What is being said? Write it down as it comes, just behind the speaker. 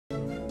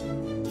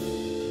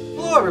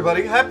Hello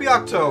everybody, happy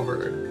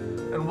October,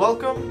 and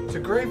welcome to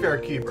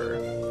Graveyard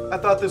Keeper. I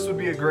thought this would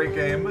be a great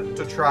game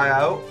to try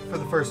out for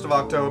the 1st of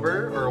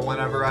October, or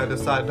whenever I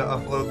decide to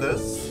upload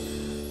this.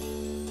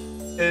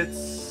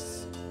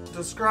 It's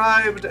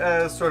described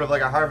as sort of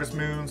like a Harvest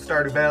Moon,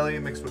 Stardew Valley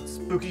mixed with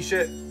spooky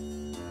shit.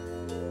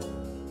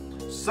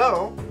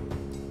 So,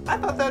 I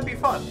thought that'd be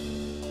fun.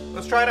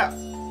 Let's try it out.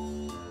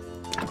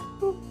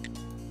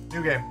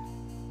 New game.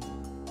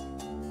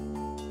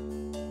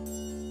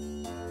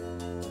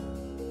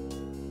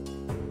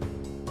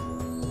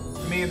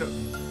 I mean,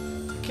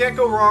 you can't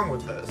go wrong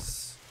with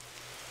this.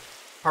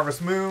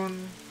 Harvest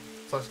Moon,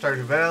 /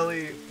 Stardew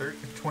Valley,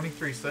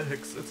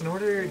 23/6. It's an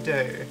ordinary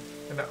day.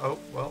 And oh,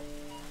 well.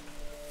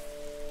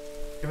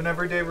 In an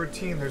everyday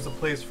routine, there's a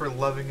place for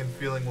loving and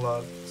feeling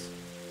loved.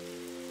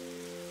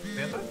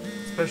 Santa?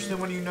 Especially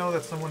when you know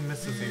that someone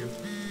misses you.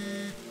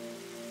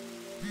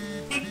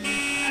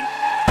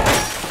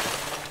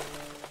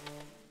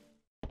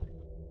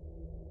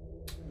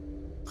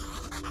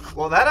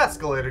 Well, that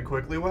escalated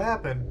quickly. What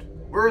happened?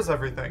 Where is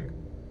everything?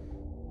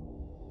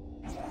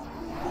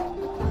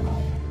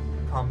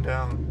 Calm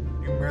down.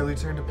 You merely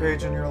turned a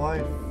page in your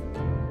life.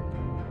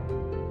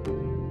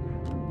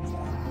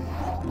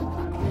 A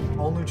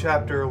whole new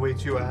chapter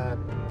awaits you ahead.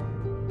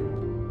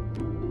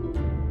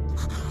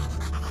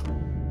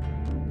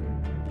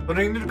 But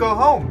I need to go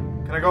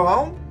home. Can I go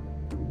home?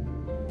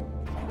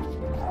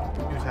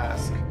 New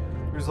task.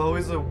 There's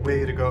always a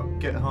way to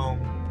get home.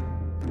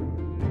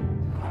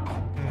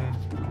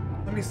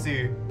 Let me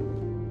see.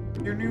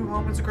 Your new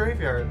home is a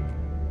graveyard.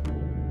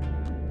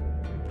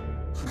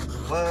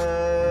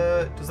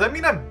 What? Does that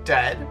mean I'm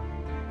dead?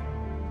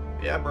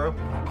 Yeah, bro.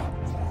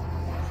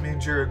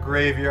 Means you're a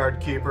graveyard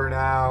keeper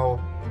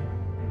now.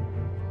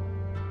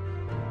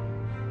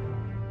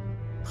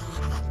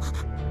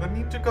 I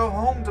need to go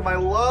home to my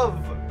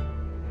love.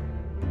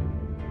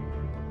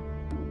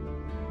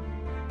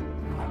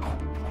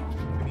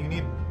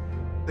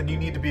 Then you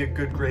need to be a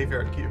good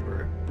graveyard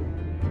keeper.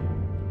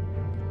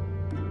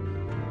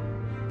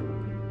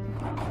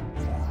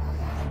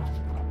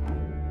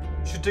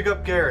 You should dig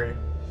up Gary.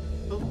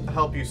 He'll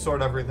help you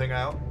sort everything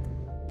out.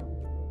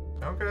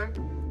 Okay.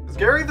 Is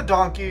Gary the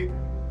donkey?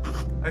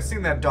 I've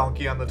seen that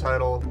donkey on the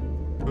title.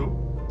 Who?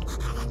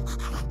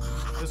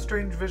 A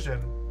strange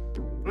vision.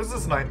 What is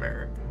this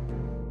nightmare?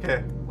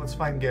 Okay, let's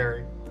find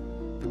Gary.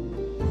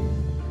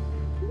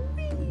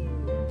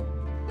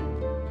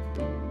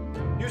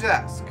 New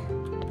task.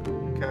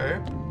 Okay.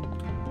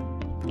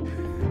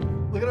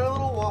 Look at our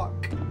little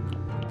walk.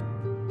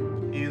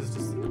 E is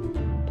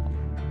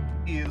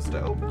to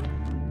open.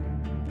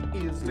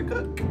 E is to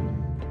cook.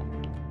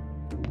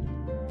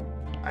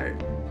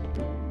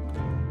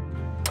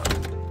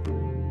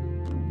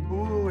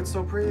 Ooh, it's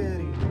so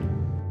pretty.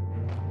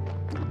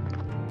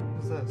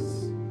 What's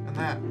this? And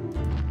that.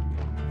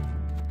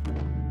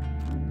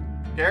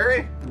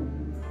 Gary?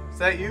 Is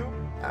that you?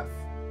 F.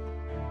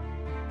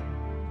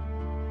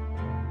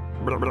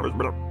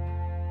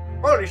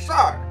 Holy shit!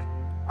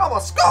 I'm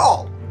a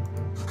skull!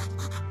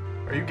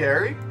 Are you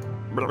Gary?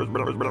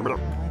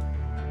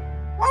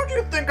 Why do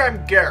you think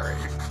I'm Gary?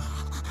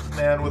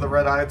 Man with a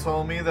red eye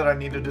told me that I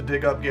needed to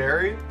dig up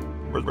Gary.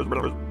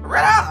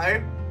 Red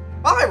eye?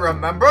 I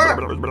remember!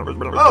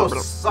 Oh,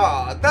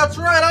 sod. That's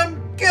right,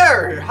 I'm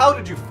Gary! How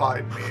did you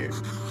find me?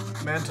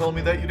 The man told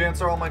me that you'd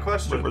answer all my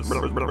questions.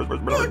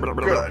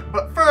 Good,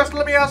 but first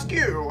let me ask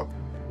you.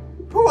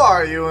 Who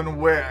are you and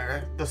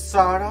where? The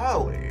Sard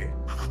Alley?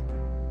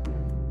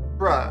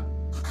 Bruh.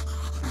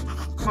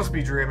 Must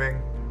be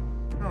dreaming.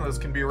 None of this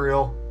can be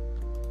real.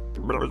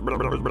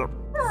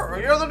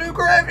 You're the new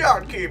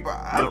graveyard keeper.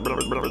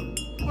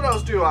 What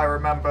else do I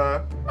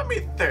remember? Let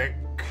me think.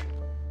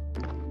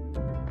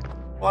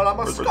 While I'm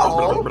a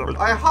skull,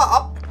 I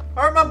hop.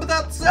 I remember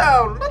that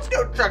sound. Let's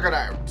go check it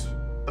out.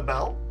 The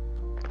bell?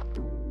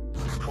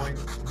 Point.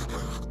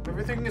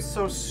 Everything is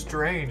so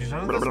strange.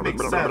 None of this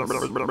makes sense.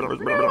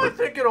 I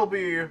think it'll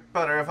be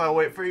better if I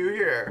wait for you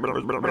here.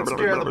 Might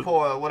scare the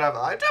poor, whatever.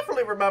 I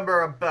definitely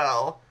remember a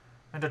bell.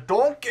 And a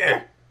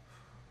donkey.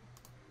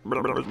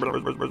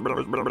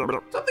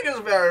 Something is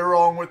very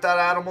wrong with that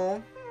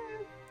animal.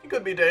 He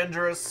could be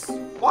dangerous.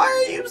 Why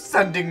are you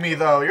sending me,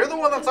 though? You're the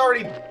one that's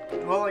already...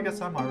 Well, I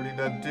guess I'm already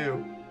dead,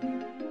 too.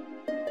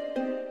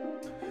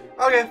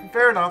 Okay,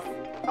 fair enough.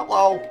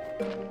 Hello.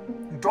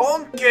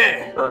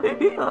 Donkey!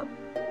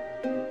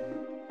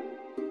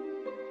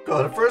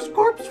 Got a first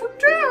corpse from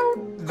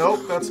town.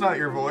 Nope, that's not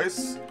your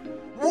voice.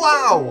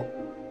 Wow!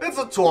 It's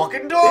a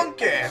talking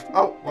donkey!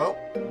 Oh, well,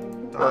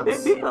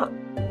 that's...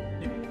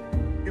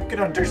 You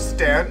can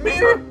understand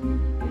me?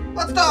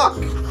 Let's talk!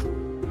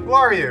 Who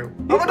are you?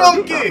 I'm a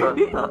donkey!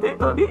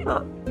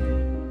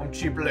 I'm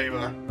cheap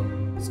labor.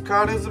 This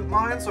card isn't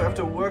mine, so I have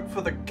to work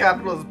for the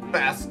capitalist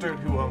bastard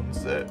who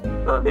owns it.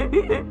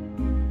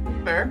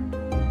 Fair?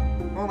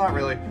 Well, not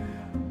really.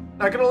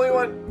 I can only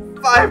want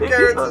 5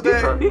 carrots a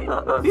day.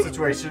 The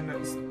situation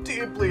is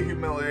deeply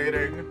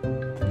humiliating.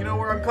 You know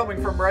where I'm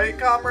coming from, right,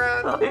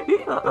 comrade?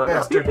 The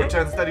bastard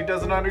pretends that he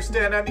doesn't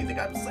understand anything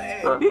I'm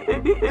saying.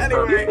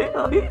 Anyway,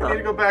 I need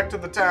to go back to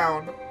the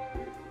town.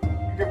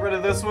 You get rid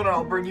of this one and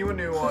I'll bring you a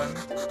new one.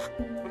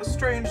 What a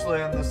strange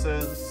land this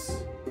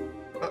is.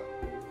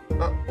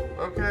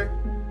 Okay.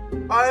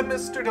 Hi,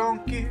 Mr.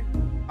 Donkey.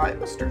 Hi,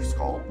 Mr.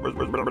 Skull.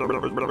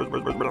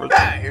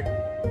 Hey!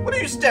 What are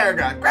you staring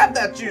at? Grab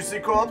that juicy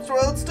corpse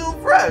while it's still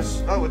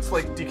fresh. Oh, it's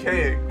like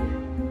decaying.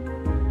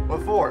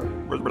 What for?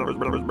 I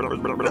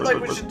feel like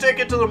we should take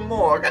it to the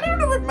morgue. I don't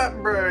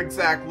remember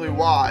exactly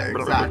why.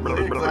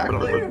 Exactly.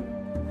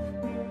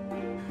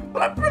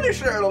 But I'm pretty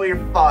sure it'll be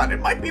fun. It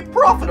might be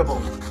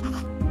profitable.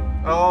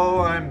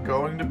 Oh, I'm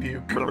going to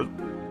puke.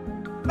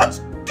 Let's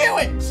do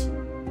it!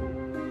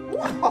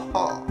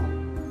 Wow.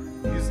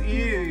 Use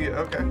E.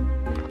 Okay.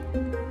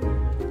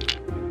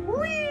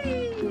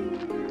 Whee!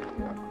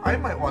 I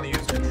might want to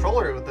use a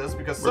controller with this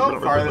because so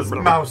far this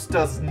mouse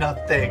does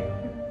nothing.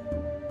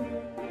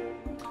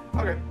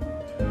 Okay.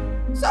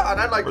 So,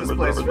 I like this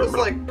place. It feels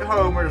like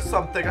home or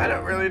something. I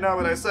don't really know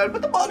what I said,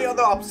 but the body on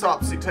the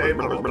autopsy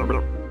table.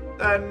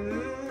 Then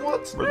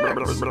what's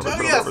next?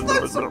 Oh yes,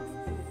 that's some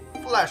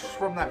flesh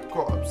from that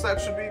corpse. That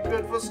should be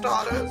good for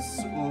starters.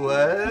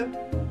 What?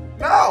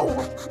 No!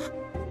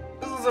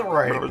 This isn't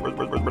right.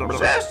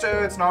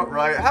 Sure, it's not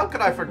right. How could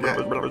I forget?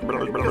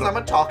 Because I'm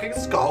a talking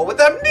skull with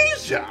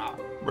amnesia!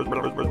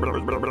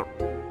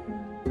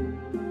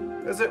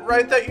 Is it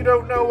right that you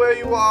don't know where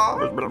you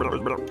are? Is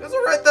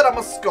it right that I'm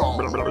a skull?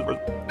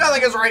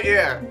 Nothing is right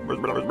here!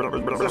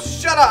 So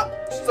shut up!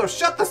 So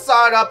shut the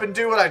sign up and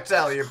do what I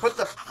tell you. Put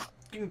the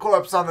f***ing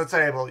corpse on the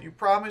table. You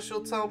promise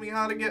you'll tell me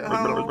how to get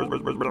home?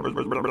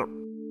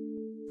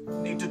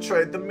 Need to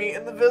trade the meat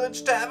in the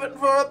village tavern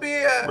for a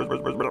beer.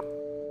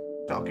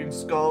 Talking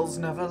skulls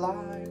never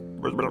lie.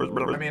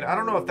 I mean, I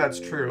don't know if that's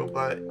true,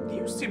 but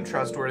you seem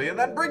trustworthy, and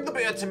then bring the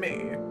beer to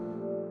me.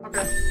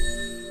 Okay.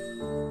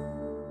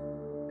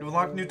 You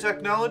unlocked new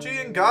technology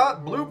and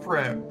got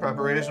blueprint.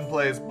 Preparation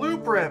place.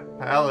 Blueprint.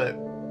 Palette.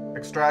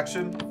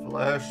 Extraction.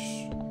 Flesh.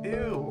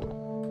 Ew.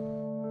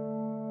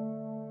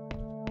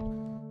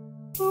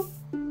 Boop.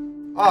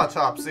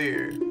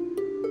 Autopsy.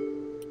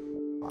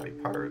 Body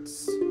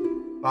parts.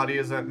 Body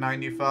is at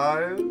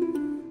 95.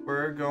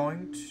 We're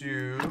going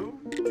to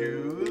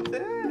do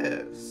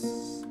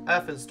this.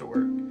 F is to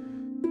work.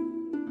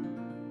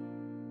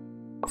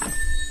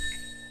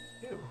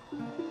 Ew.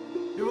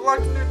 You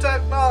unlocked new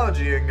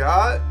technology and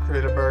got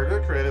create a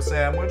burger, create a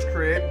sandwich,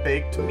 create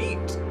baked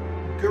meat.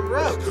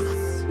 Gross.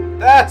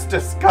 That's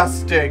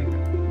disgusting.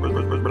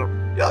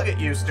 You'll get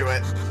used to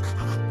it.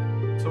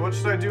 So what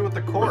should I do with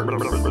the corpse?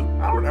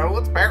 I don't know.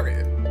 Let's bury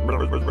it.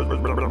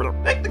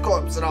 Take the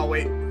corpse and I'll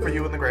wait for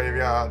you in the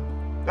graveyard.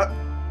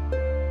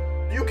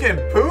 You can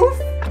poof?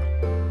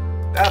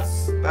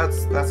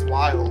 That's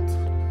wild.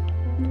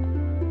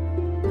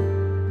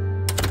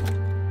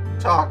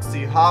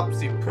 Toxy,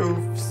 hopsy,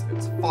 poofs.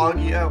 It's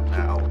foggy out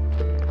now.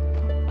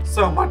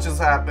 So much is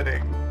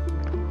happening.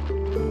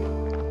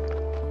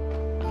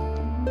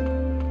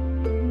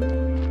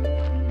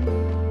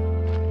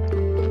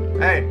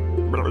 Hey.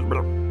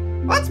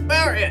 Let's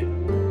bury it!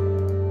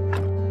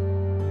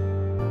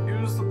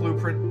 Use the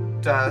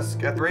blueprint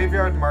desk. At the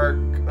graveyard, mark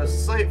a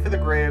site for the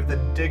grave,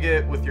 then dig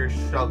it with your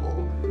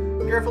shovel.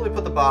 Carefully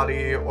put the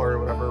body, or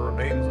whatever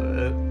remains of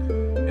it,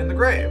 in the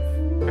grave.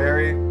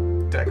 Bury,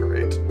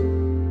 decorate.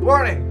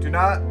 Warning! Do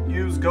not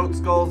use goat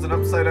skulls and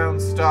upside down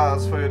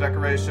stars for your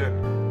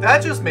decoration.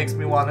 That just makes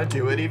me want to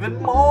do it even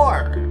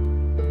more!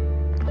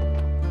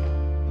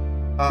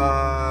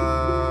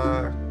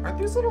 Aren't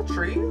these little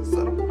trees?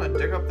 I don't want to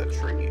dig up the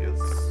trees.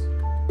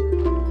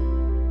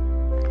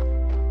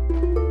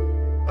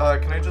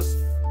 Can I just...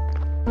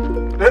 I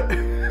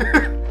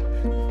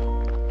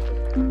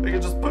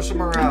can just push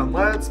them around.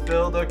 Let's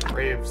build a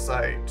grave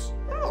site.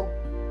 Oh.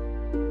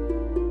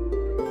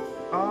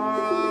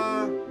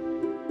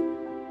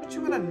 Put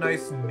you in a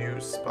nice new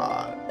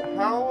spot.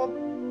 How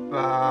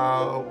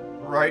about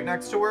right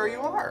next to where you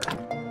are?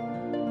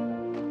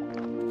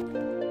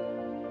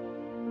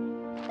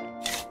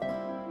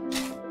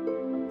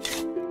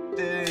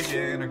 Dig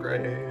in a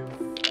grave.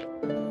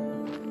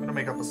 I'm gonna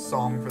make up a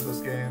song for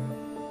this game.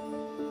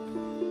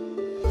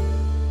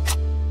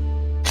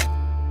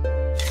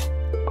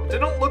 It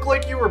didn't look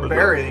like you were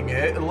burying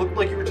it. It looked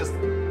like you were just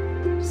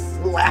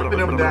slapping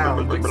him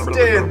down. Like,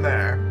 stay in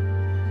there.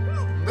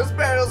 This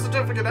burial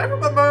certificate, I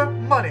remember.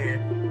 Money.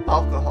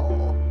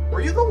 Alcohol. Were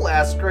you the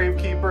last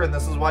gravekeeper and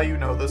this is why you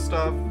know this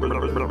stuff?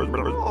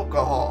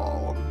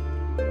 Alcohol.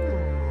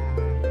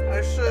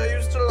 I sure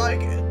used to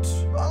like it.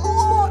 A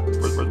lot.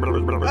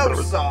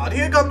 Oh, sod,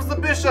 here comes the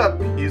bishop.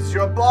 He's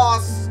your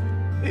boss.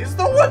 He's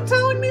the one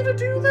telling me to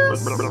do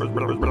this?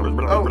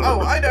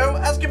 Oh, I know.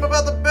 Ask him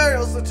about the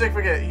burial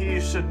certificate. He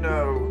should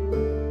know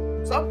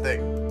something.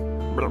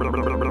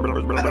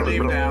 Better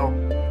leave now.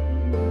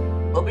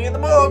 I'll be in the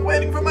morgue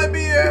waiting for my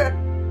beer.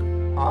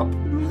 Up.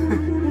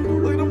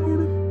 Look at him.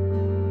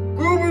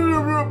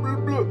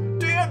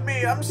 Dear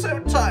me, I'm so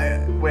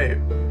tired. Wait.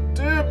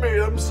 Dear me,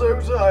 I'm so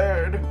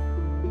tired.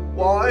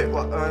 Why?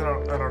 Well, I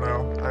don't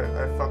know.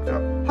 I fucked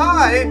up.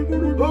 Hi!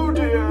 Oh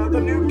dear, the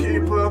new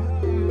keeper.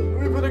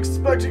 We've been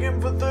expecting him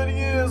for 30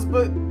 years,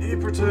 but he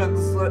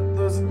pretends that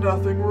there's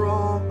nothing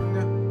wrong.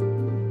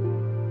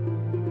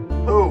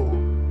 Who?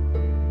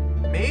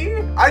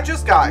 Me? I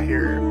just got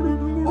here.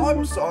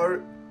 I'm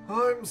sorry.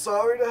 I'm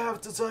sorry to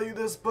have to tell you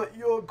this, but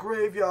your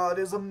graveyard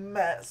is a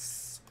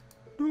mess.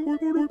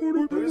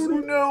 There's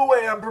no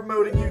way I'm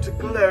promoting you to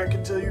cleric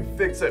until you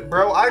fix it.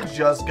 Bro, I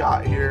just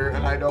got here,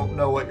 and I don't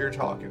know what you're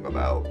talking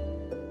about.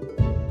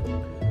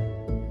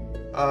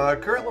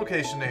 Current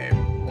location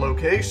name.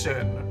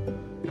 Location.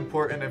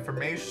 Important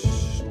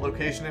information.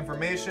 Location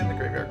information. The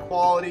graveyard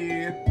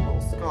quality. Little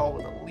skull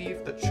with a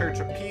leaf. The church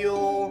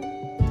appeal.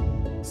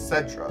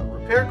 Etc.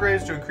 Repair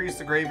graves to increase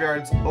the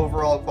graveyard's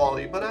overall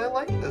quality, but I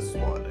like this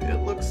one.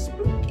 It looks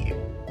spooky.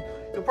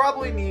 You'll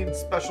probably need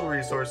special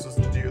resources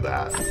to do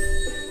that.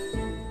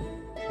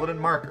 Wooden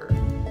marker.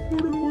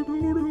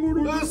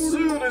 As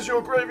soon as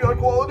your graveyard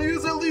quality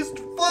is at least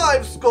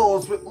 5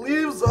 skulls with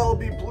leaves, I'll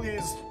be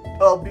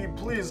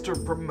pleased to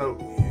promote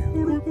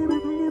you.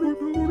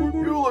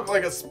 You look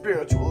like a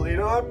spiritual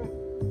leader,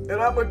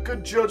 and I'm a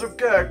good judge of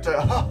character.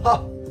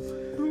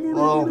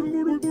 Well,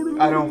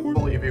 I don't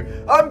believe you.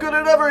 I'm good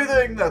at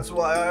everything. That's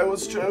why I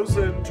was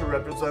chosen to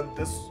represent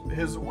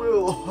his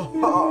will.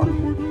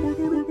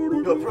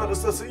 Your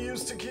predecessor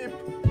used to keep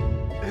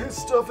his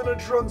stuff in a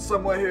trunk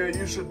somewhere here.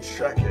 You should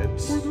check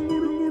it.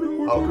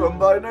 I'll come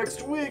by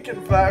next week.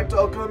 In fact,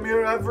 I'll come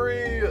here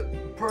every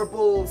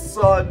purple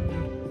sun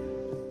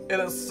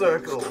in a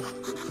circle.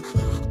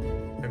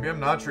 Maybe I'm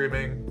not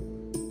dreaming.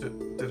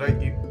 Did I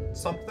eat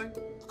something?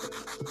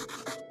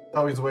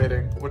 Oh, he's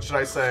waiting. What should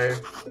I say?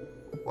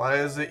 Why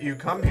is it you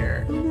come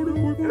here?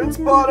 It's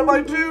part of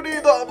my duty,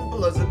 the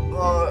unpleasant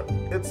part.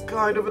 It's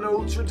kind of an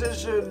old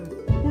tradition.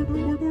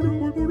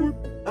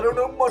 I don't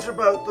know much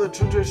about the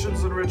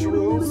traditions and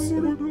rituals.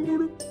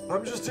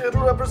 I'm just here to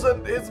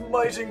represent his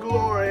mighty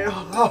glory.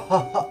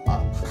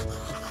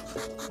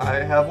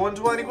 I have one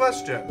tiny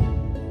question.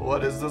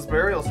 What is this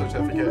burial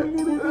certificate?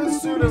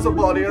 As soon as a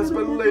body has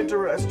been laid to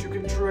rest, you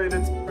can trade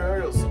its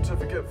burial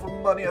certificate for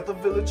money at the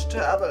village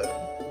tavern.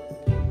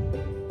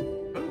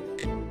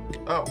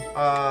 Oh,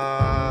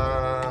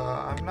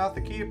 I'm not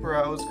the keeper.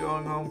 I was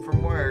going home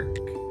from work.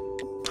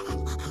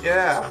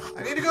 Yeah,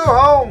 I need to go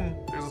home.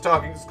 There's a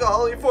talking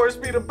skull. He forced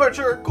me to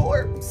butcher a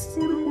corpse.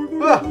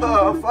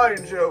 Haha,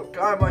 fine joke.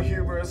 I'm a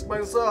humorist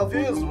myself.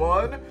 Here's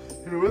one.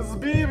 Who is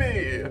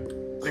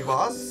BB? Big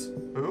boss?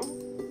 Who?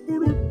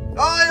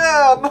 I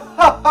am!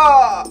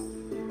 Haha!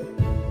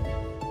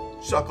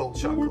 Chuckle,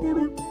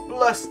 chuckle.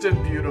 Blessed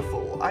and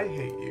beautiful. I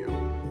hate you.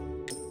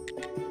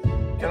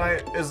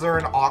 Is there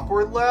an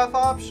awkward laugh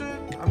option?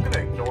 I'm gonna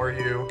ignore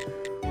you.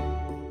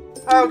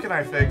 How can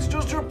I fix?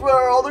 Just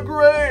repair all the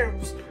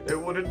graves. It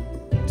wouldn't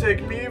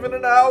take me even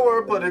an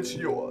hour, but it's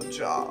your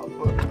job.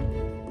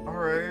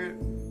 Alright.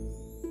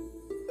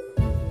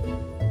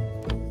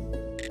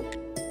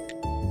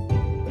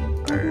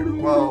 Alright,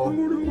 well,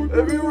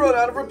 if you run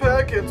out of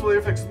repair kits while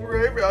you're fixing the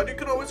graveyard, you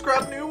can always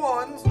craft new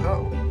ones.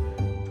 Oh.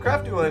 To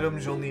craft new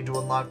items, you'll need to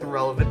unlock the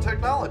relevant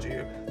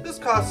technology. This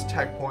costs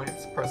tech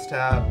points. Press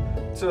tab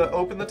to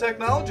open the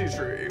technology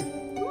tree.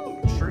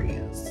 Ooh,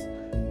 trees.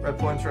 Red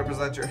points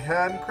represent your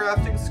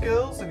handcrafting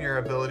skills and your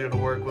ability to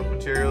work with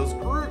materials.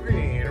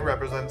 Green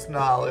represents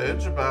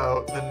knowledge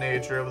about the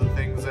nature of the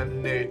things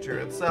in nature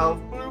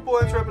itself. Blue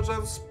points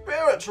represent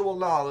spiritual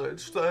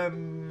knowledge, the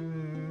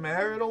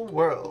marital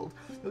world.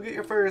 You'll get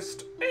your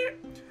first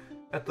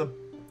at the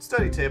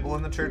study table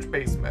in the church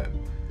basement.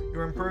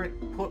 Your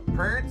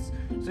parents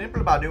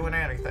simple by doing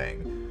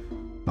anything.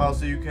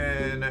 Also, you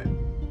can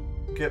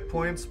get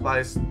points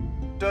by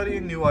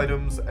studying new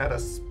items at a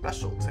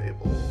special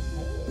table.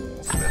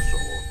 Oh, special.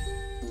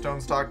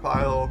 Stone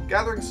stockpile.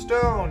 Gathering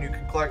stone. You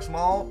can collect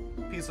small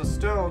piece of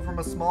stone from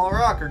a small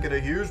rock or get a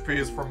huge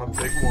piece from a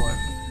big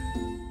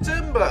one.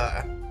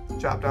 Timber.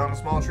 Chop down a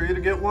small tree to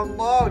get one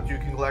log. You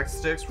can collect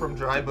sticks from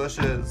dry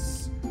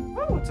bushes.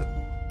 Oh, this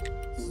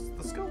is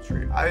the skill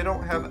tree. I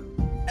don't have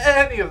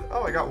any of...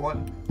 Oh, I got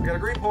one. I got a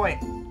green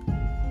point.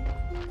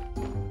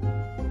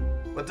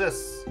 What's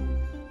this?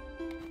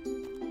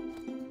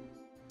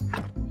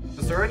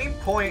 Is there any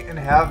point in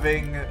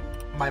having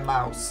my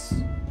mouse?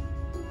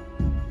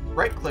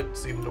 Right click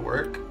seemed to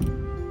work.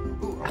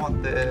 Ooh, I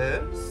want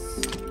this.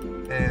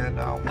 And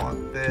I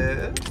want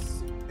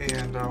this.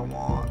 And I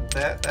want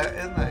that,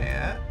 and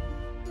that.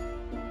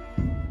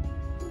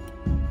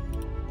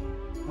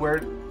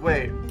 Wait,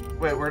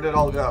 where did it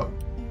all go?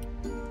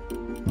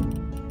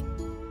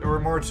 There were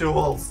more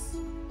tools.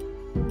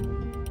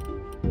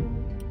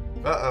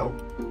 Uh-oh.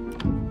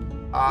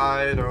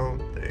 I don't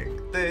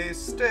think they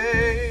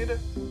stayed.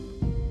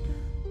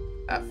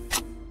 F.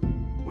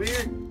 We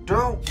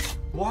don't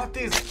want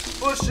these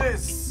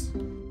bushes.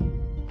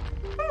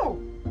 Oh.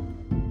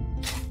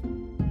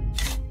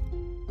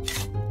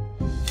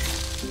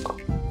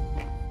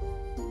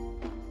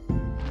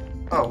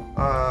 Oh,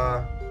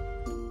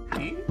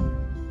 E?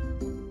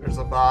 There's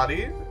a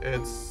body.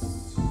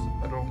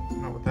 I don't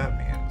know what that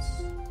means.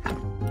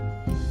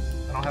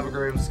 I don't don't have a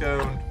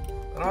gravestone.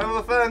 I don't have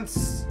a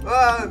fence.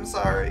 Ah, I'm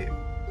sorry.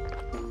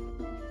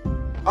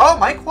 Oh,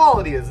 my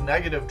quality is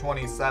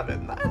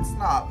 -27. That's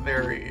not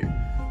very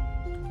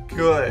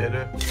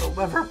good. They'll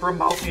never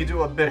promote me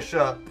to a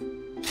bishop.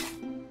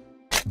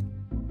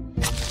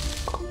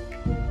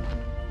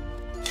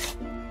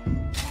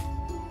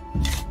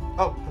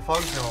 Oh, the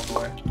fog's going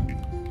away.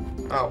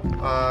 Oh,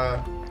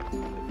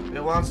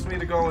 it wants me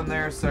to go in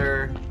there,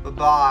 sir.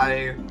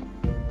 Bye-bye.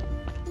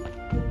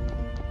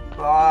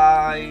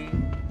 Bye.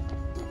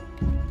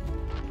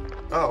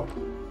 Oh.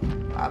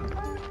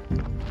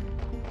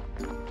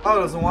 Oh,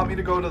 it doesn't want me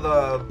to go to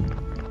the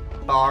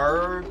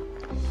bar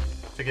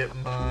to get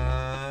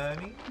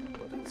money?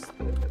 What is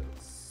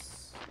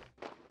this?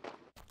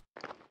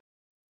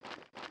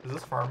 Is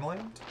this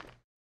farmland?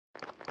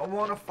 I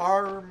want a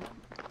farm.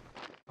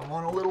 I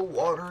want a little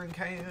watering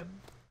can.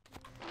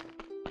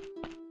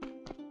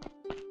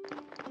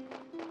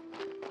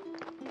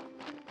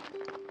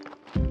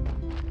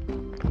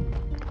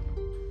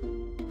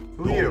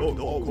 Who are you?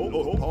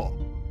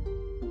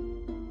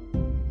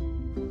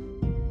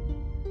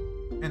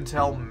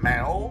 Intel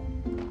Mel?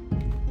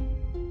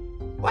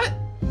 What?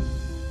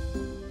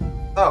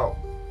 Oh.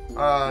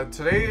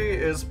 Today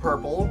is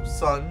purple,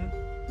 sun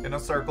in a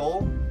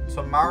circle.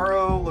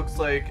 Tomorrow looks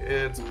like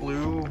it's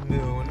blue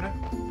moon.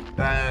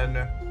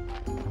 Then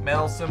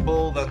male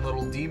symbol, then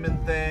little demon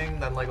thing,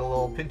 then like a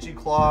little pinchy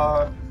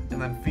claw,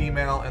 and then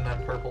female, and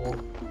then purple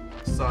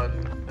sun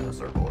in a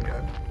circle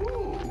again.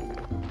 Ooh.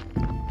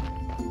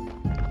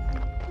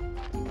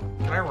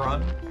 Can I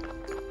run?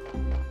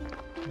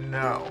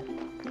 No.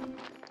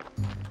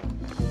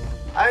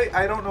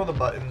 I don't know the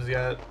buttons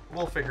yet.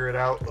 We'll figure it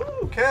out.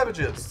 Ooh,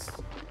 cabbages!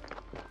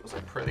 Those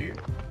are pretty.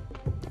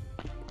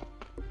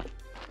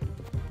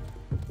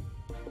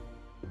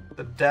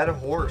 The dead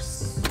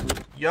horse.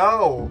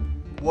 Yo!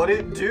 What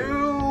it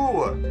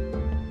do?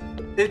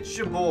 It's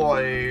your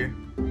boy.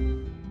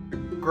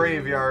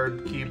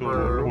 Graveyard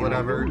keeper or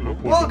whatever.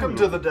 Welcome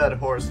to the Dead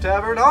Horse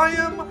Tavern. I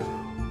am...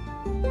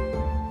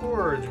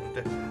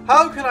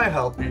 How can I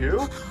help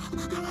you?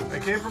 I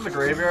came from the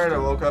graveyard. I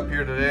woke up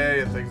here today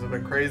and things have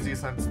been crazy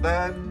since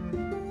then.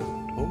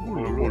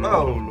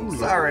 Oh,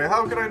 sorry.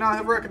 How could I not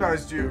have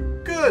recognized you?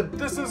 Good.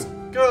 This is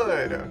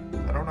good.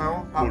 I don't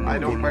know. I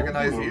don't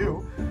recognize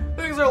you.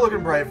 Things are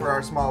looking bright for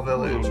our small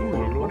village.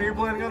 When are you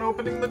planning on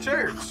opening the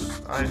church?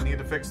 I need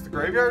to fix the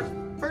graveyard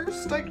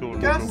first, I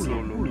guess?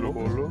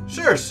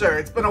 Sure.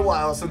 It's been a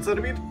while since I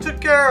took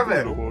care of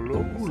it.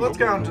 So let's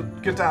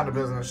get down to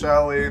business,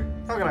 shall we?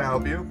 How can I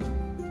help you?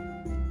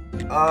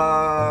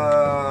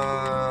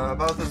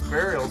 About this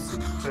burial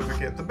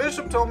certificate. The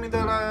bishop told me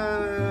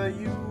that,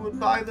 you would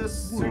buy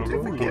this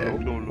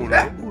certificate.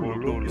 Yeah,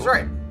 he's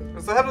right.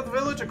 As the head of the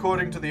village,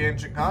 according to the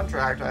ancient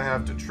contract, I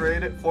have to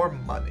trade it for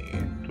money.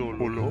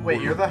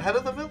 Wait, you're the head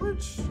of the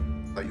village? I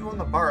thought you owned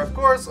the bar. Of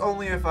course,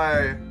 only if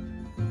I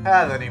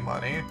had any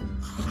money.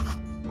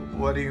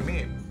 What do you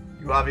mean?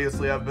 You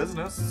obviously have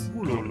business.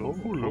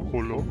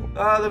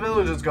 The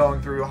village is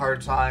going through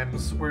hard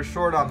times. We're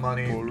short on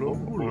money.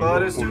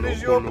 But as soon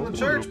as you open the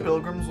church,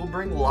 pilgrims will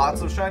bring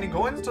lots of shiny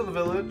coins to the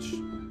village.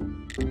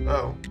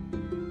 Oh.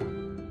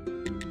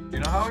 Do you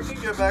know how I can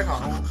get back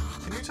home?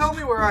 Can you tell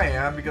me where I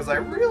am? Because I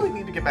really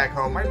need to get back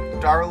home. My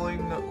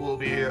darling will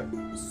be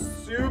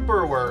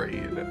super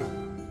worried.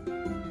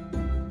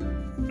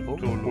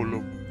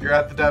 You're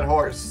at the Dead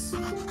Horse.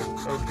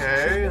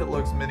 Okay, it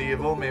looks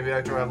medieval. Maybe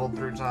I traveled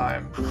through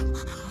time.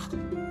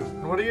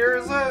 And what year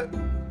is it?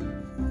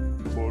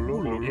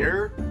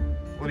 Year?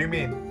 What do you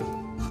mean?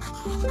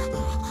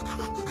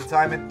 The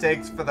time it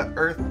takes for the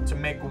Earth to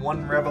make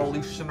one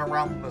revolution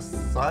around the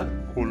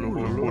sun?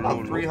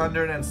 About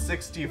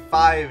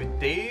 365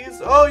 days?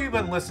 Oh, you've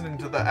been listening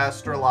to the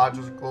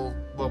astrological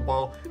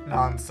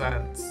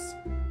nonsense.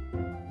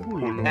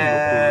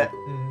 No.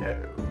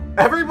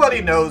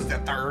 Everybody knows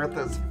that the Earth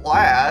is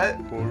flat.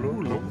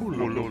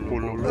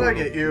 But I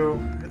get you.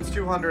 It's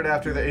 200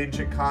 after the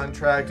ancient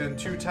contract and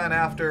 210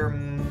 after...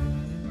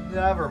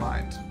 never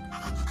mind.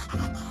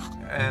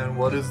 And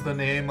what is the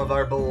name of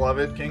our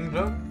beloved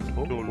kingdom?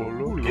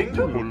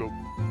 Kingdom?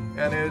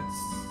 And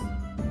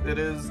it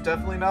is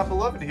definitely not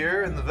beloved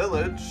here in the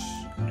village.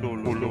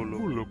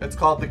 It's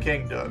called the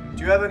Kingdom.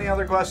 Do you have any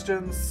other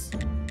questions?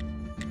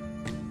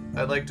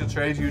 I'd like to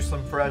trade you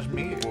some fresh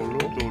meat.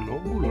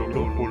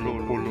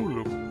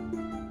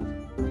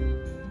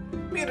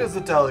 Meat is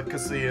a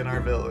delicacy in our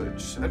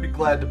village. I'd be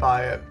glad to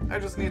buy it. I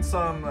just need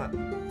some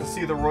to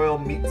see the royal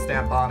meat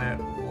stamp on it.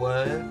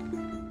 What?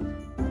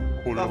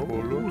 The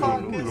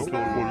fuck is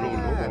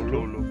that?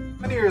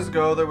 Many years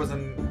ago, there was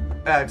an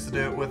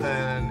accident with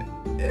an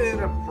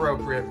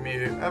inappropriate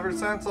meat. Ever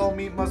since, all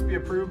meat must be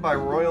approved by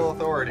royal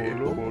authority.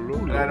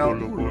 And I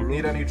don't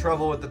need any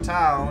trouble with the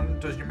town.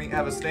 Does your meat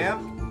have a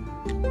stamp?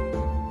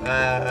 No.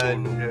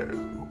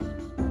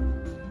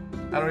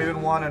 I don't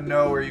even want to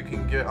know where you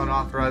can get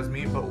unauthorized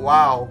meat, but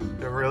wow,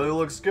 it really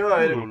looks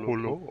good.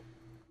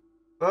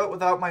 But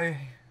without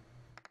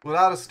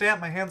a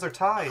stamp, my hands are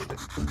tied.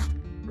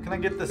 Where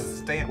can I get this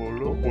stamp?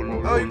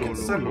 Oh, you can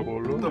send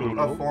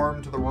a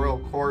form to the royal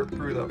court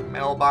through the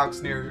mailbox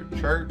near your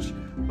church.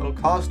 It'll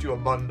cost you a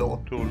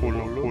bundle.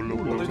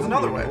 Well, there's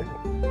another way.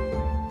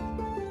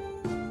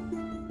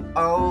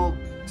 I'll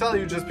tell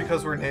you just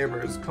because we're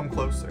neighbors. Come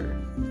closer.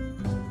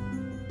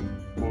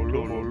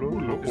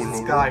 There's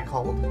this guy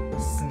called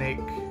Snake.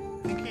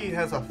 I think he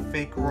has a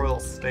fake royal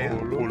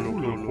stamp.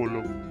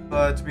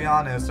 But to be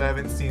honest, I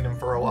haven't seen him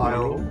for a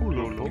while.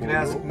 You can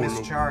ask Miss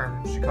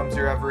Charm. She comes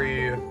here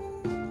every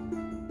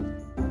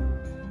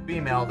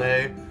female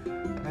day. I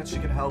bet she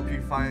can help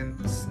you find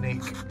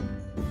Snake.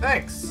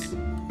 Thanks!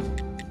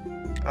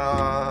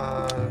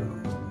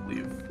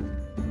 Leave.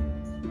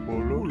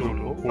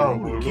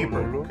 Oh,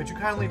 Keeper. Could you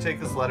kindly take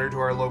this letter to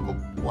our local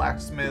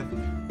blacksmith,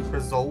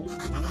 Result?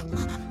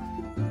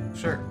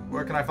 Sure.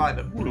 Where can I find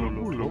him?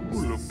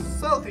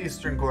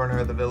 Southeastern corner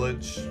of the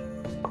village.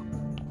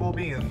 Cool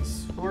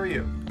beans. Who are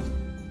you?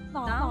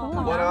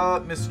 What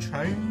up, Miss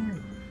Chain?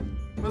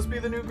 Must be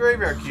the new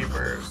graveyard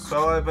keeper.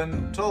 So I've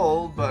been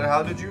told, but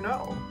how did you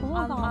know?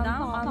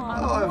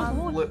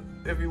 Oh,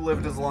 if you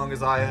lived as long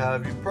as I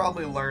have, you've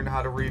probably learned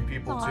how to read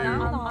people too.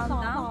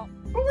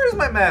 But where's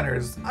my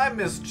manners? I'm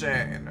Miss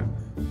Jane.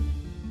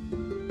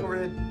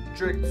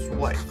 Frederick's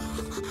wife.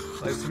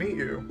 Nice to meet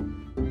you.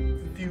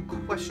 A few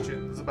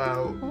questions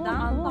about...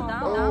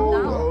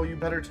 Oh, you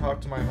better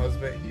talk to my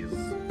husband. He's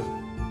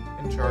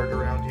in charge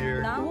around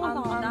here.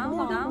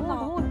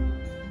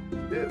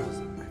 It was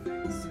in my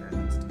face.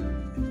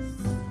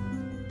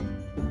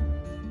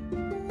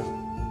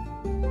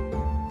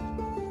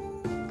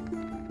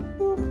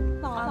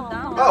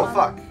 Oh,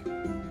 fuck.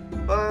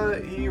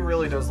 But he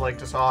really does like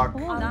to talk.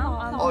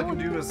 All I can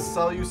do is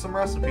sell you some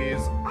recipes.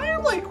 I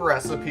like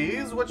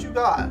recipes. What you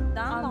got?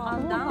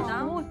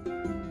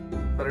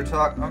 Better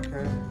talk.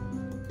 Okay.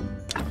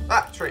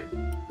 Ah, trade.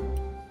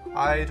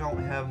 I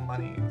don't have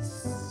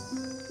monies.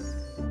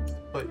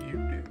 But you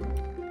do.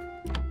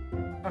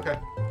 Okay.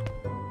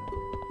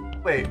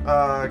 Wait,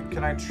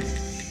 can I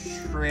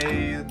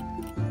trade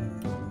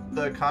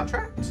the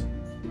contract?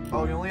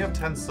 Oh, you only have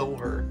 10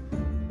 silver.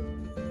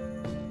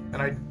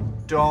 And I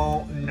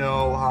don't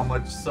know how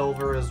much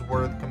silver is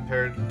worth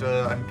compared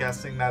to, I'm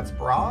guessing that's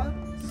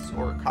bronze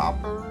or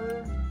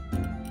copper.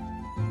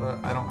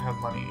 But I don't have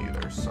money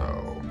either,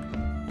 so...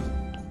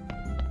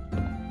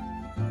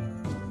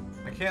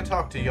 I can't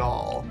talk to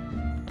y'all.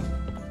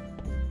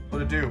 What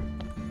to do?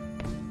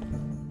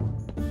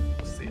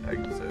 Let's see,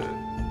 exit.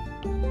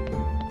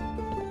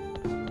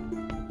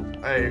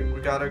 Hey,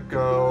 we gotta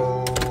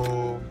go...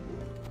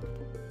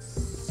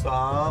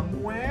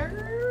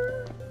 somewhere?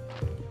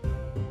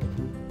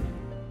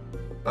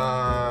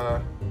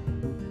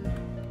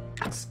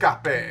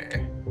 Escape.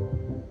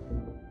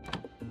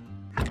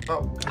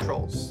 Oh,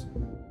 controls.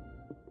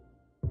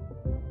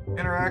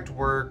 Interact,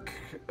 work,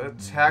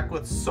 attack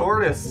with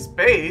sword is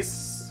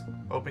space.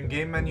 Open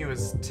game menu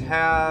is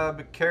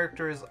tab.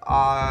 Character is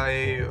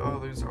I. Oh,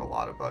 these are a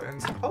lot of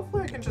buttons.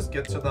 Hopefully I can just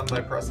get to them by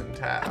pressing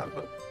tab.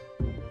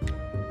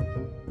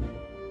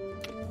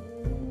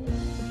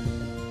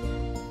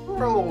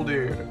 Poor little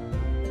dude.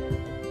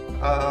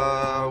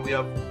 We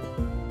have...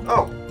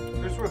 Oh,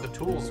 here's where the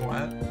tools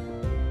went.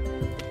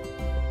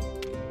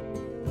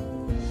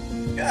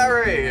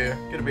 Gary,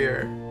 get a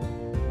beer.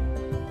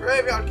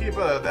 Graveyard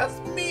Keeper, that's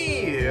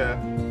me!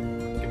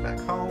 Get back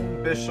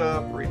home,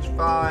 Bishop, reach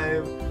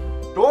 5.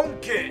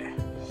 Donkey!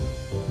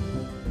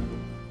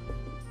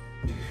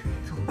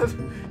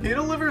 He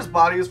delivers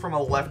bodies from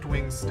a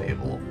left-wing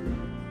stable.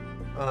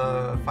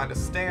 Find a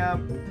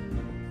stamp.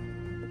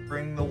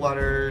 Bring the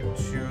letter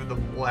to the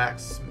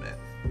blacksmith.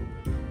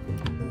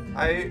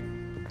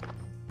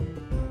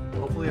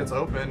 Hopefully it's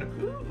open.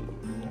 Ooh.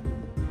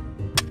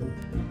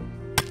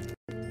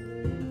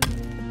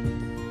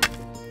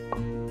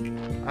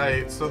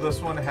 Alright, so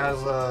this one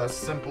has a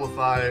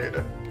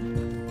simplified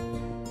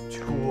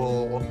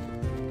tool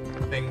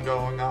thing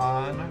going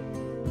on.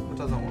 It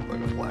doesn't look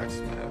like a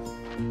blacksmith.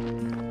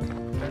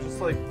 Can I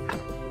just like...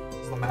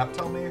 Does the map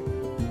tell me?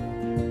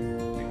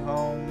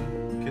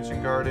 Home,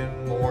 kitchen garden,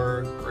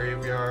 morgue,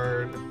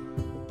 graveyard,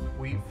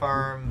 wheat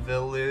farm,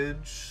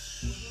 village.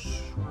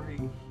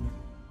 Right.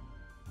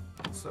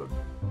 So,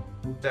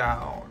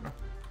 down.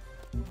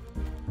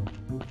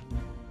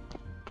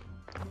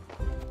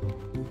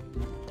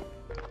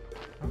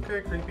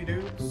 Okay, creepy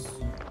dudes.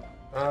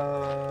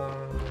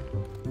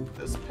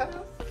 This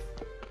path?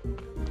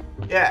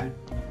 Yeah.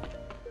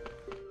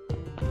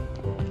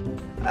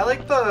 I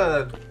like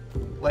the,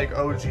 like,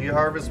 OG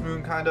Harvest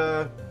Moon kind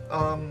of,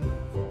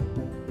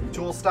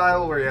 tool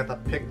style where you have to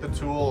pick the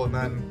tool and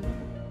then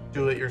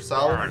do it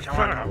yourself.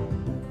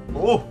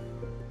 Oh!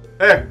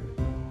 Hey!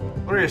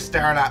 What are you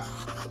staring at?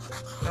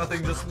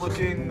 Nothing, just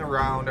looking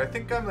around. I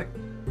think I'm the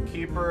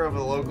keeper of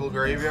a local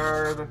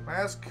graveyard. May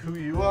I ask who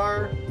you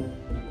are?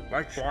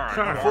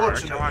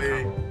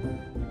 Unfortunately,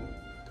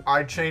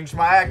 I changed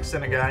my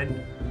accent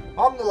again.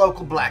 I'm the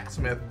local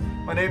blacksmith.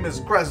 My name is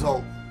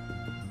Greshold.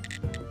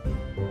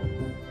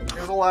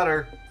 Here's a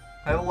letter.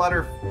 I have a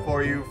letter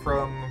for you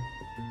from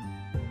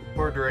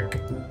Frederick.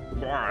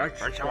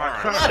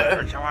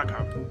 Of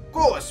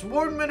course,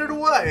 1 minute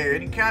away,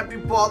 and he can't be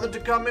bothered to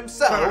come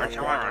himself.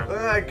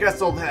 I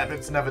guess old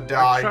habits never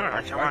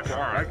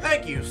die.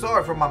 Thank you.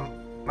 Sorry for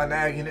my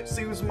nagging. It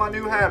seems my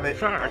new habit.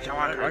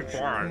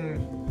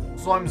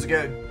 Slime's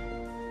again.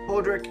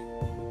 Podrick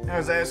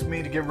has asked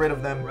me to get rid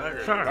of them.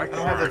 I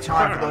don't have the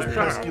time for those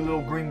pesky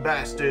little green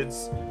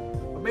bastards.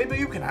 But maybe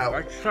you can help.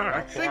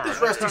 Take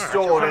this rusty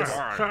sword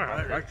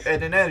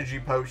and an energy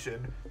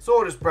potion.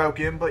 Sword is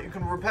broken, but you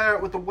can repair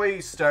it with the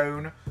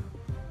waystone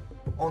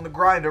on the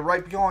grinder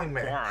right behind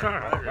me.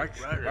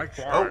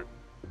 Oh.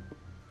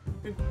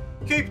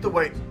 Keep the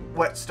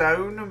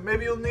whetstone.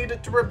 Maybe you'll need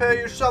it to repair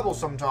your shovel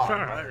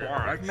sometime.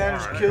 If you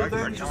manage to kill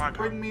them, just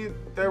bring me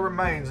their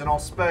remains and I'll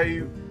spare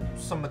you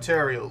some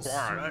materials.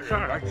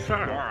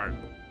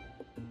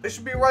 They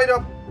should be right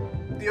up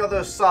the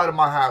other side of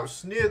my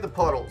house, near the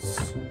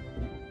puddles.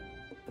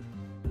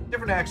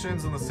 Different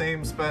actions in the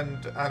same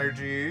spend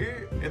energy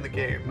in the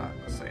game, not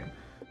the same.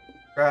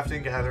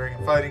 Crafting, gathering,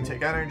 and fighting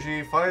take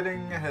energy.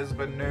 Fighting has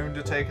been known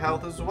to take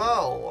health as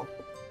well.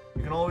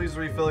 You can always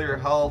refill your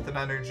health and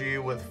energy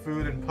with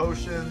food and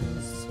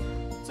potions.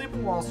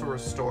 Sleeping will also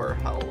restore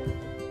health.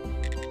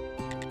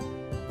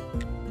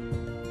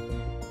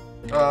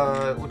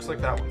 It looks like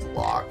that one's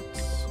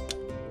locked.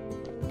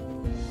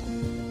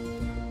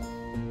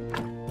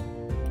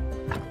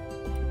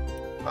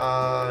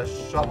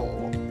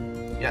 Shovel.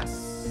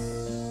 Yes.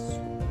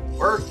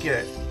 Work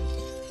it.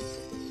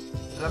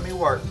 Let me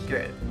work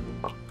it.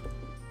 Oh,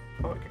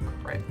 I can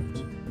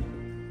craft.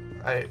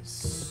 Alright,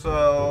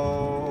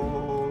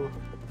 so...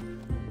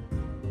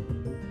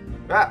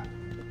 Ah!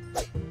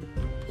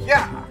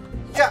 Yeah!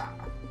 Yeah!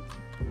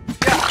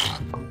 Yeah!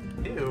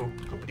 Ew.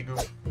 Goopity goop.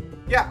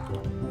 Yeah!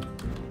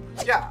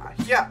 Yeah!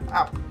 Yeah!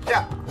 Ow!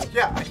 Yeah!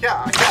 Yeah!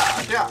 Yeah!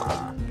 Yeah!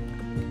 Yeah!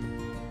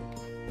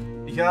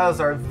 Because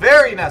are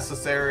very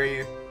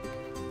necessary.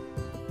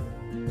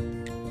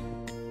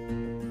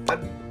 I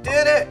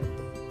did it!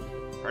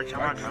 Good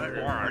job!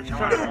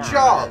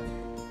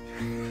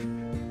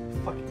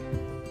 Fucking.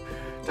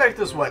 Take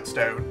this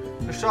whetstone.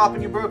 To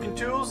sharpen your broken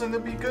tools and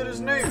they'll be good as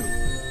new.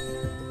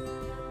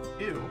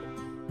 Ew.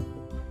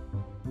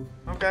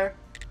 Okay.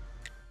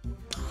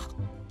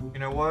 You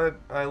know what?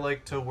 I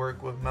like to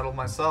work with metal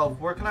myself.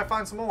 Where can I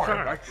find some more?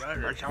 Find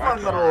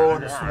metal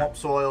in the swamp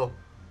soil.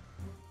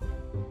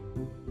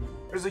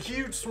 There's a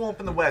huge swamp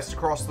in the west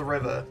across the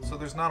river, so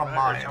there's not a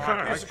mine.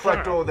 I used to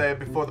collect over there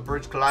before the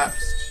bridge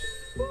collapsed.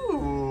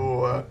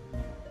 Ooh.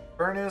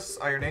 Furnace,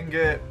 iron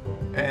ingot,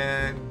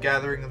 and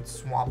gathering in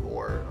swamp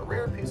ore. A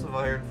rare piece of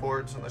iron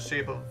forged in the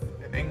shape of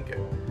an ingot.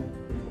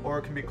 Ore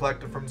can be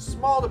collected from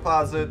small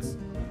deposits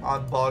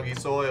on boggy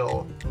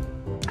soil.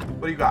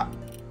 What do you got?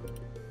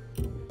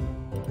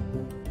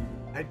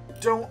 I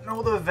don't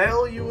know the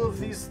value of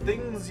these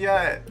things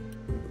yet.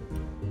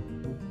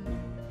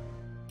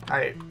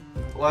 Alright,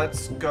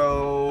 let's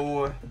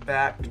go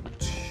back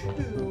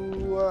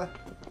to...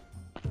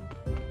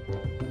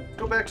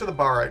 go back to the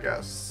bar, I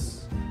guess.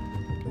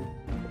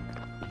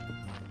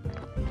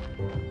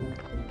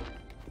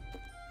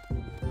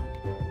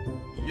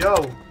 Yo,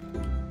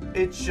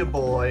 it's your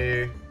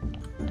boy.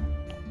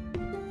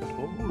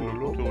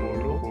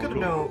 Good to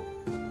know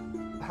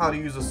how to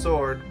use a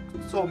sword.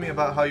 Told me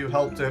about how you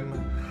helped him.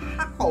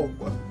 How?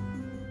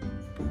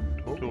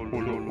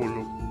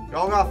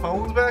 Y'all got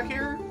phones back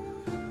here?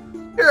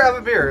 Here, have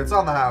a beer. It's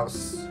on the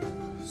house.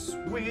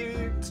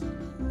 Sweet.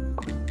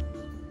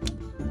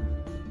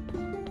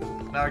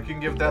 Now I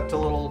can give that to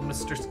little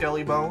Mr.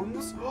 Skelly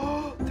Bones.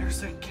 Oh,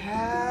 there's a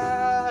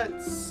cat.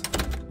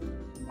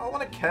 I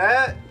want a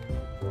cat.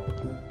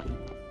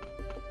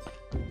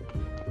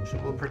 She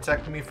will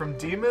protect me from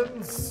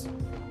demons.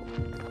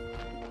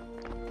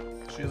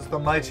 She is the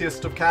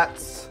mightiest of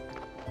cats.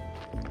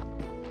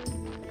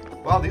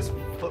 Wow, these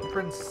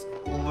footprints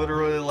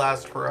literally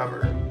last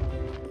forever.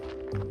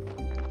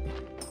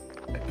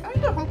 I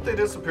kinda hope they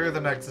disappear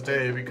the next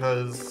day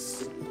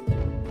because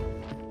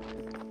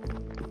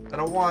I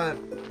don't want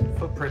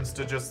footprints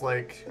to just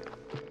like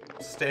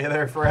stay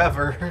there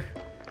forever.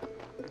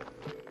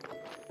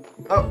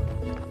 Oh.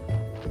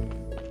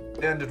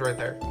 It ended right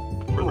there.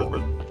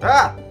 Cool.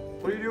 Ah!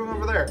 What are you doing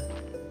over there?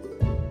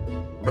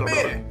 Come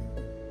here!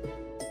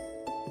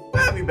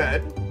 Where have you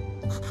been?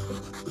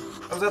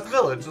 I was at the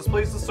village. This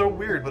place is so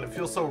weird, but it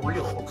feels so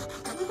real.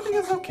 Everything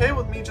is okay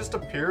with me just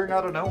appearing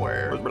out of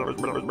nowhere.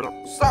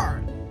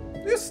 Sorry.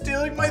 You're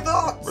stealing my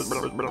thoughts!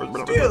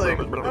 Stealing!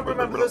 I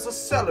remember there's a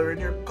cellar in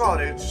your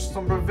cottage.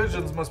 Some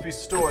provisions must be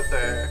stored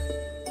there.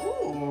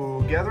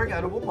 Ooh, gathering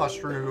edible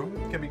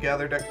mushroom can be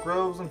gathered at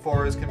groves and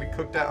forests, can be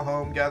cooked at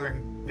home.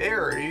 Gathering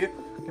berry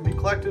can be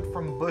collected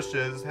from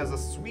bushes, has a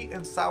sweet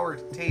and sour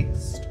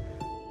taste.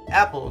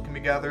 Apple can be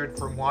gathered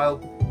from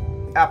wild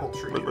apple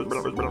trees.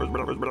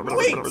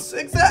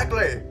 Wait,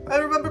 exactly! I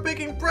remember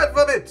baking bread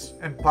from it!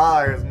 And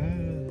pies,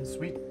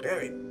 sweet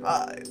berry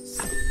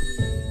pies.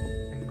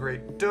 And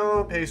great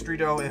dough, pastry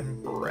dough,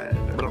 and bread.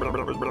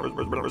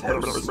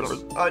 Toast,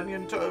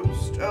 onion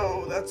toast.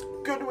 Oh, that's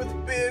good with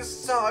beer,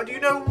 son. You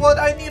know what?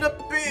 I need a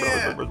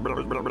beer.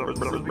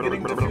 This is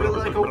beginning to feel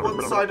like a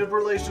one-sided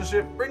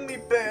relationship. Bring me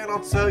beer and I'll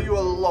tell you a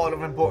lot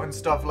of important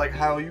stuff like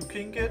how you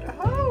can get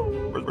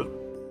home.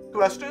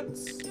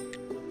 Questions?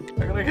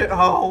 I'm gonna get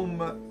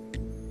home.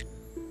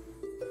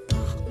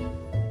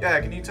 Yeah,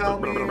 can you tell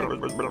me?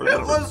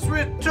 It was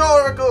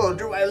rhetorical.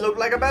 Do I look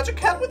like a magic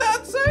cat with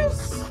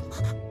answers?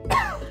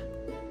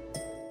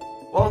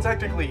 Well,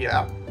 technically,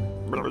 yeah. Son,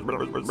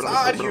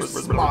 you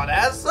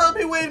smartass. I'll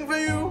be waiting for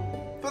you.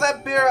 For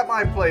that beer at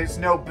my place.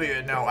 No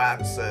beer, no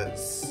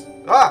answers.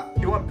 Ah,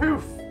 you want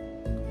poof?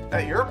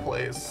 At your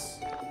place?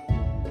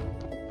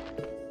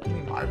 You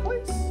mean my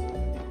place?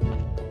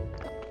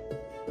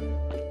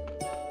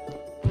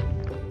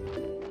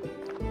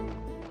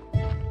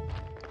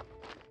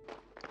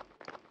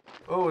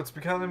 Oh, it's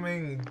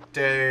becoming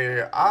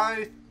day.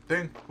 I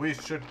think we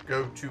should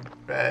go to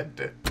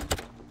bed.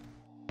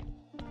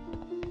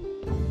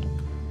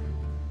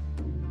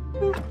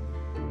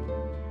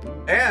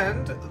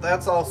 And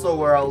that's also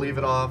where I'll leave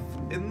it off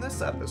in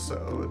this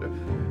episode.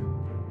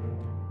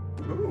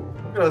 Ooh,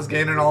 look at us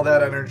gaining all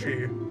that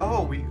energy.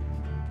 Oh,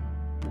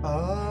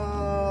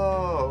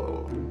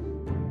 Oh.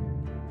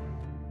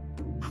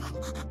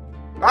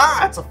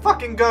 Ah, it's a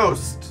fucking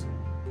ghost!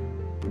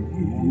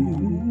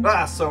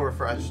 Ah, so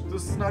refreshed.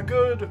 This is not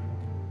good.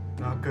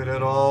 Not good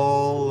at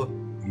all.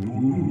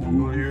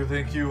 Who do you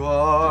think you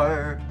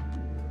are?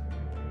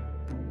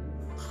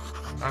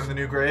 I'm the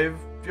new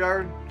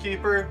graveyard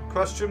keeper?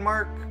 Question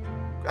mark?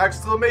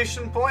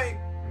 Exclamation point?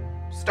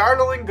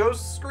 Startling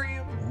ghost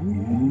scream?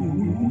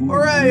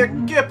 Hooray, a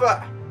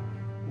kipper!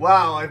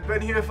 Wow, I've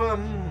been here for,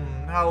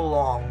 how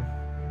long?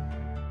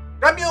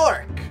 I'm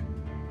York!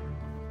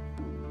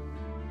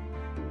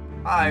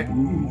 Hi,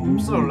 I'm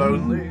so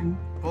lonely.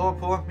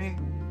 Poor me.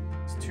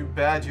 It's too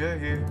bad you're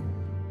here.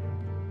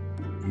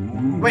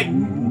 Wait,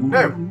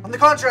 no, on the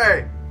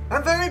contrary,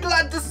 I'm very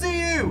glad to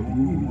see you!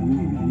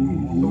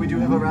 But we do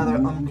have a rather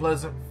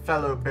unpleasant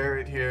fellow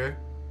buried here.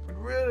 We'd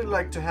really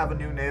like to have a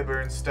new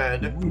neighbor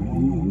instead.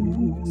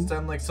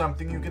 Sound like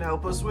something you can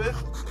help us with?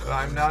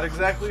 I'm not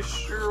exactly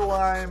sure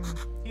why I'm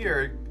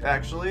here,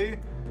 actually.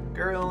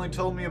 Gary only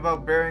told me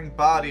about burying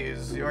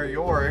bodies. You're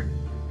York,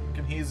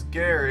 and he's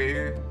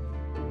Gary.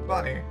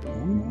 Funny.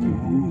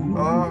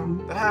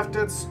 The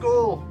half-dead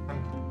skull.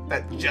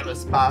 That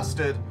jealous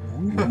bastard.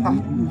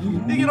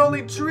 He can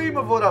only dream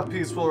of what a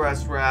peaceful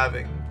rest we're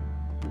having.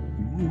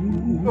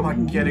 Who am I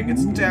kidding?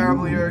 It's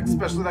terrible here,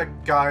 especially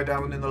that guy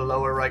down in the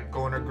lower right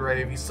corner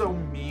grave. He's so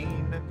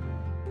mean.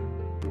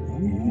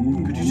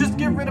 Could you just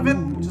get rid of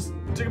him? Just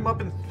dig him up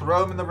and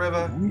throw him in the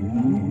river?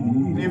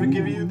 And even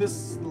give you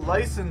this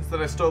license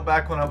that I stole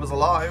back when I was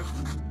alive.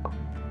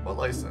 What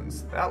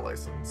license? That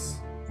license.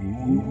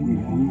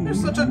 You're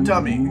such a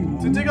dummy.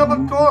 To dig up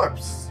a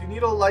corpse, you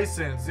need a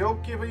license. The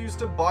old keeper used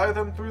to buy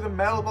them through the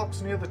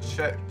mailbox near the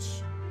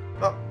church.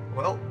 Oh,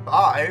 well,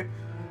 bye.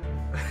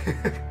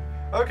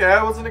 Okay,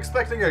 I wasn't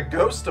expecting a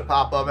ghost to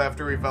pop up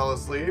after we fell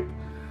asleep.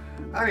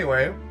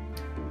 Anyway,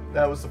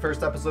 that was the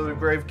first episode of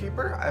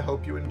Gravekeeper. I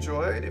hope you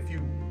enjoyed. If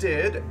you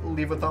did,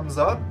 leave a thumbs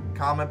up,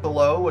 comment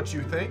below what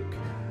you think,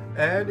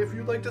 and if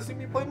you'd like to see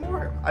me play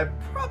more. I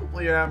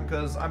probably am,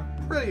 because I'm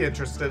pretty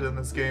interested in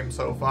this game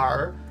so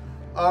far.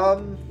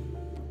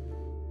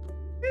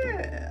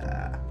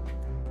 Yeah.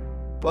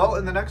 Well,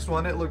 in the next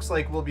one, it looks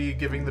like we'll be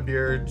giving the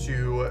beer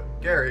to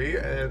Gary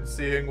and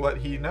seeing what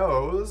he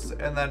knows,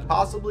 and then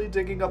possibly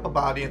digging up a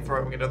body and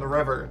throwing it in the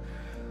river.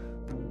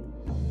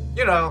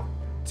 You know,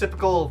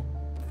 typical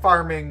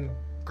farming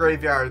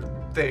graveyard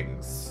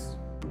things.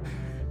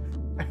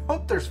 I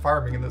hope there's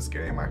farming in this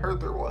game. I heard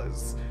there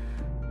was.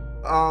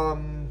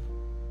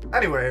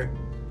 Anyway,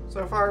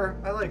 so far,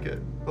 I like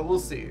it, but we'll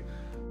see.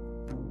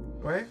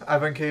 Anyway, I've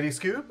been Katie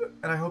Scoob,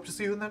 and I hope to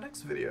see you in the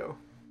next video.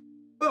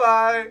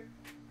 Bye-bye!